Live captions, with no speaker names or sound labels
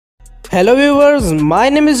Hello viewers, my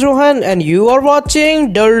name is Rohan and you are watching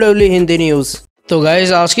WWE Hindi News। तो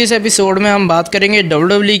guys आज के इस episode में हम बात करेंगे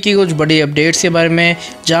WWE की कुछ बड़ी अपडेट्स के बारे में,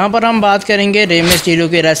 जहां पर हम बात करेंगे रे मिस्टीरियो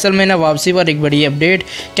की रेसलमेनिया वापसी पर एक बड़ी अपडेट,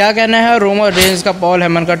 क्या कहना है रोमन रेंस का, पॉल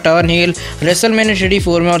हेमन का टर्न हील रेसलमेनिया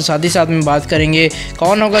 34 में, और साथ ही साथ में बात करेंगे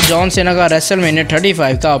कौन होगा जॉन सेना का रेसलमेनिया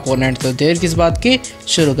 35 का अपोनेंट। तो देर किस बात की,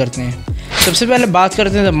 शुरू करते हैं। सबसे पहले बात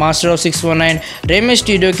करते हैं the master of 619 Rey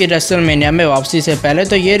Mysterio की रेसलमेनिया में वापसी से पहले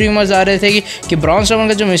तो ये रूमर्स आ रहे थे कि ब्रॉन स्ट्रोमन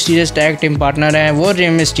का जो मिस्टीरियस टैग टीम पार्टनर है वो रे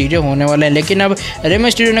मिस्टीरियो होने वाले हैं, लेकिन अब रे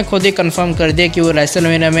मिस्टीरियो ने खुद ही कंफर्म कर दिया कि वो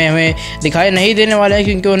रेसलमेनिया में हमें दिखाई नहीं देने वाले हैं,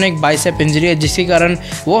 क्योंकि उन्हें एक बाइसेप इंजरी है, जिसके कारण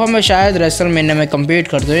वो हमें शायद रेसलमेनिया में कम्पीट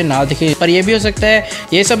करते हुए ना दिखे। पर यह भी हो सकता है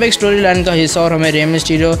ये सब एक स्टोरी लाइन का हिस्सा और हमें रे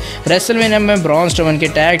मिस्टीरियो रेसलमेनिया में ब्रॉन स्ट्रोमन के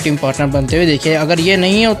टैग टीम पार्टनर बनते हुए दिखे। अगर ये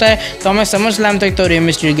नहीं होता है तो हमें समझ स्लैम तक तो रे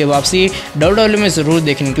मिस्टीरियो की वापसी WWE में ज़रूर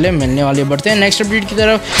देखने के लिए मिलने वाली है। बढ़ते हैं नेक्स्ट अपडेट की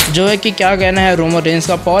तरफ, जो है कि क्या कहना है रोमन रेंस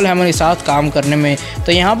का पॉल हेमन के साथ काम करने में।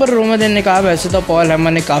 तो यहाँ पर रोमन रेंस ने कहा वैसे तो पॉल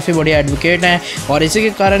हेमन ने काफ़ी बढ़िया एडवोकेट हैं और इसी के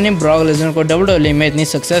कारण ही ब्रॉक लेसनर को WWE में इतनी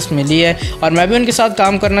सक्सेस मिली है और मैं भी उनके साथ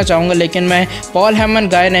काम करना चाहूँगा, लेकिन मैं पॉल हेमन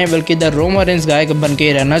गाय नहीं बल्कि द रोमन रेंस गाय बन के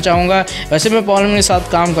ही रहना चाहूँगा। वैसे मैं पॉल हेमन के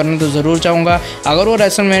साथ काम करना तो ज़रूर चाहूँगा अगर वो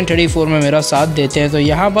रेसलमेनिया 34 में मेरा साथ देते हैं। तो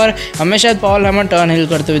यहाँ पर हमें शायद पॉल हेमन टर्न हील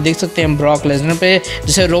करते हुए देख सकते हैं ब्रॉक लेसनर पे,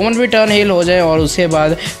 जिससे रोमन भी टर्न हील हो जाए और उसके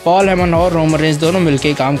बाद पॉल हेमन और रोमन रेंस दोनों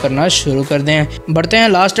मिलकर काम करना शुरू कर दें। बढ़ते हैं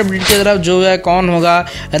लास्ट अपडेट की तरफ, जो है कौन होगा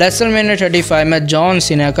रेसलमेनिया 35 में जॉन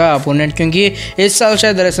सीना का अपोनेंट, क्योंकि इस साल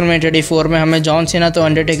शायद रेसलमेनिया 34 में हमें जॉन सीना तो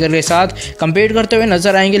अंडरटेकर के साथ कंपीट करते हुए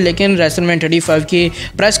नजर आएंगे, लेकिन रेसलमेनिया 35 की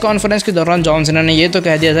प्रेस कॉन्फ्रेंस के दौरान जॉन सीना ने यह तो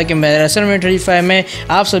कह दिया था कि मैं रेसलमेनिया 35 में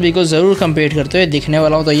आप सभी को ज़रूर कंपीट करते हुए दिखने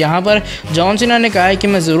वाला हूँ। तो यहाँ पर जॉन सीना ने कहा है कि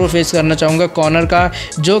मैं ज़रूर फेस करना चाहूँगा कॉनर का,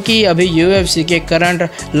 जो कि अभी UFC के करंट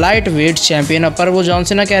लाइट वेट चैंपियन है। पर वो जॉन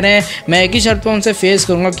सीना कह रहे हैं मैं एक ही शर्त पर उनसे फेस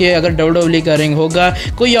करूंगा कि अगर WWE का रिंग होगा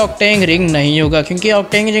कोई ऑक्टेन रिंग नहीं होगा, क्योंकि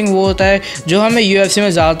ऑक्टेन रिंग वो होता है जो हमें UFC में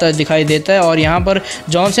ज़्यादातर दिखाई देता है और यहाँ पर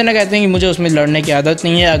जॉन सीना कहते हैं कि मुझे उसमें लड़ने की आदत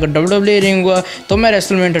नहीं है। अगर WWE रिंग हुआ तो मैं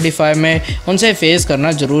रेसलमेनिया 35 में उनसे फेस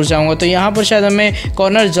करना जरूर चाहूँगा। तो यहाँ पर शायद हमें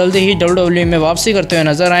कॉर्नर जल्दी ही WWE में वापसी करते हुए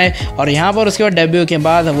नजर आए और यहाँ पर उसके बाद डेब्यू के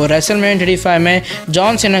बाद वो रेसलमेनिया 35 में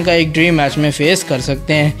जॉन सीना का एक ड्रीम मैच में फेस कर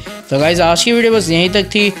सकते हैं। तो गाइस आज की वीडियो बस यहीं तक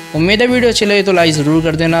थी, उम्मीद है वीडियो अच्छी लगी तो लाइक ज़रूर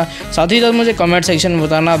कर देना। साथ ही साथ मुझे कमेंट सेक्शन में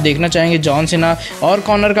बताना आप देखना चाहेंगे जॉन सीना और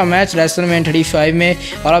कॉनर का मैच रेसलमेनिया 35 में,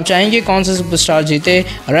 और आप चाहेंगे कौन सा सुपरस्टार जीते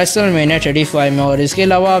रेसलमेनिया 35 में। और इसके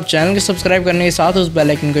अलावा आप चैनल को सब्सक्राइब करने के साथ उस बेल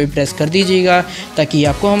आइकन को भी प्रेस कर दीजिएगा, ताकि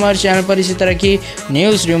आपको हमारे चैनल पर इसी तरह की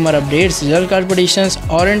news, rumour, updates, result card predictions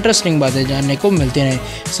और इंटरेस्टिंग बातें जानने को मिलती रहें।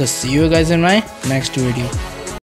 सो सी you guys in my next video.